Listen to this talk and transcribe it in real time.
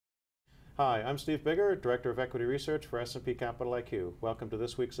Hi, I'm Steve Bigger, Director of Equity Research for S&P Capital IQ. Welcome to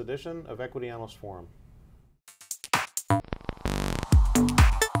this week's edition of Equity Analyst Forum.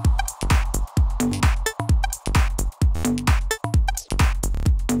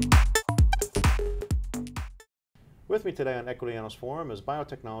 With me today on Equity Analyst Forum is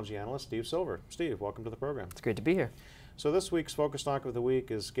biotechnology analyst Steve Silver. Steve, welcome to the program. It's great to be here. So this week's focus stock of the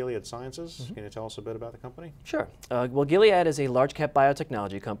week is Gilead Sciences. Can you tell us a bit about the company? Sure. Well, Gilead is a large cap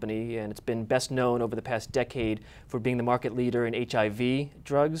biotechnology company, and it's been best known over the past decade for being the market leader in HIV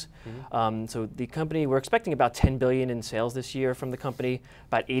drugs. So the company, we're expecting about $10 billion in sales this year from the company,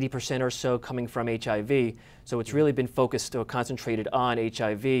 about 80% or so coming from HIV. So it's really been focused or concentrated on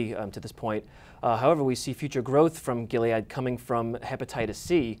HIV to this point. However, we see future growth from Gilead coming from hepatitis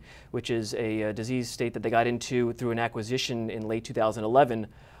C, which is a disease state that they got into through an acquisition in late 2011.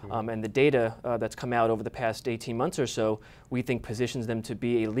 And the data that's come out over the past 18 months or so, we think positions them to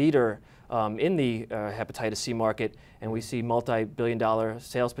be a leader in the hepatitis C market, and we see multi-billion-dollar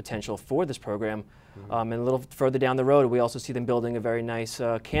sales potential for this program. And a little further down the road, we also see them building a very nice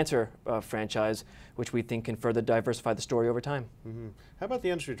cancer franchise, which we think can further diversify the story over time. How about the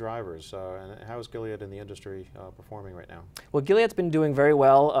industry drivers, and how is Gilead in the industry performing right now? Well, Gilead's been doing very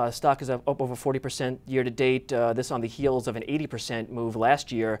well. Stock is up over 40% year to date, this on the heels of an 80% move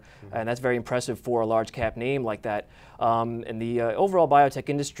last year, and that's very impressive for a large cap name like that. And the overall biotech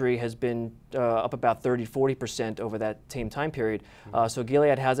industry has been up about 30–40% over that same time period. So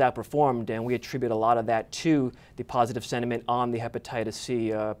Gilead has outperformed, and we attribute a lot of that to the positive sentiment on the hepatitis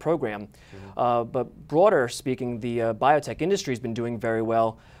C program. But broader speaking, the biotech industry has been doing very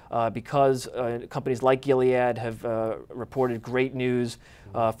well because companies like Gilead have reported great news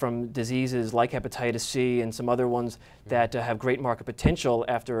from diseases like hepatitis C and some other ones that have great market potential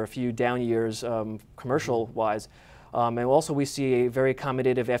after a few down years commercial-wise. And also we see a very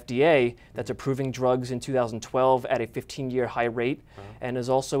accommodative FDA that's approving drugs in 2012 at a 15-year high rate, and is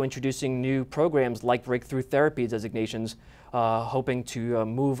also introducing new programs like breakthrough therapy designations, hoping to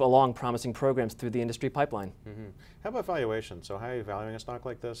move along promising programs through the industry pipeline. How about valuation? So how are you valuing a stock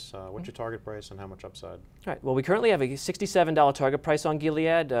like this? What's your target price and how much upside? Right. Well, we currently have a $67 target price on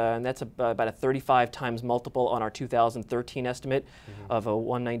Gilead, and that's about a 35 times multiple on our 2013 estimate of a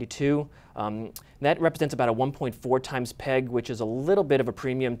 192. That represents about a 1.4 times PEG, which is a little bit of a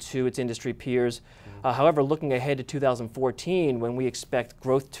premium to its industry peers. However, looking ahead to 2014, when we expect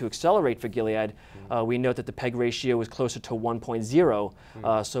growth to accelerate for Gilead, we note that the PEG ratio is closer to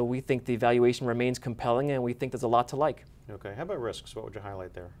 1.0. So we think the valuation remains compelling, and we think there's a lot to like. Okay. How about risks? What would you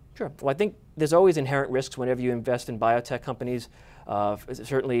highlight there? Sure. Well, I think there's always inherent risks whenever you invest in biotech companies.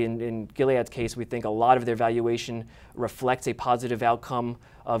 Certainly in Gilead's case, we think a lot of their valuation reflects a positive outcome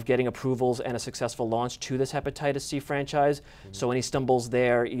of getting approvals and a successful launch to this hepatitis C franchise. So any stumbles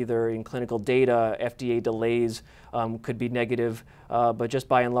there, either in clinical data, FDA delays, could be negative, but just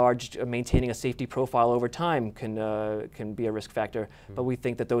by and large, maintaining a safety profile over time can be a risk factor. But we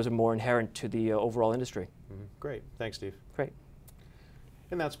think that those are more inherent to the overall industry. Great. Thanks, Steve. Great.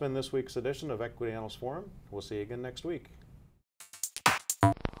 And that's been this week's edition of Equity Analyst Forum. We'll see you again next week.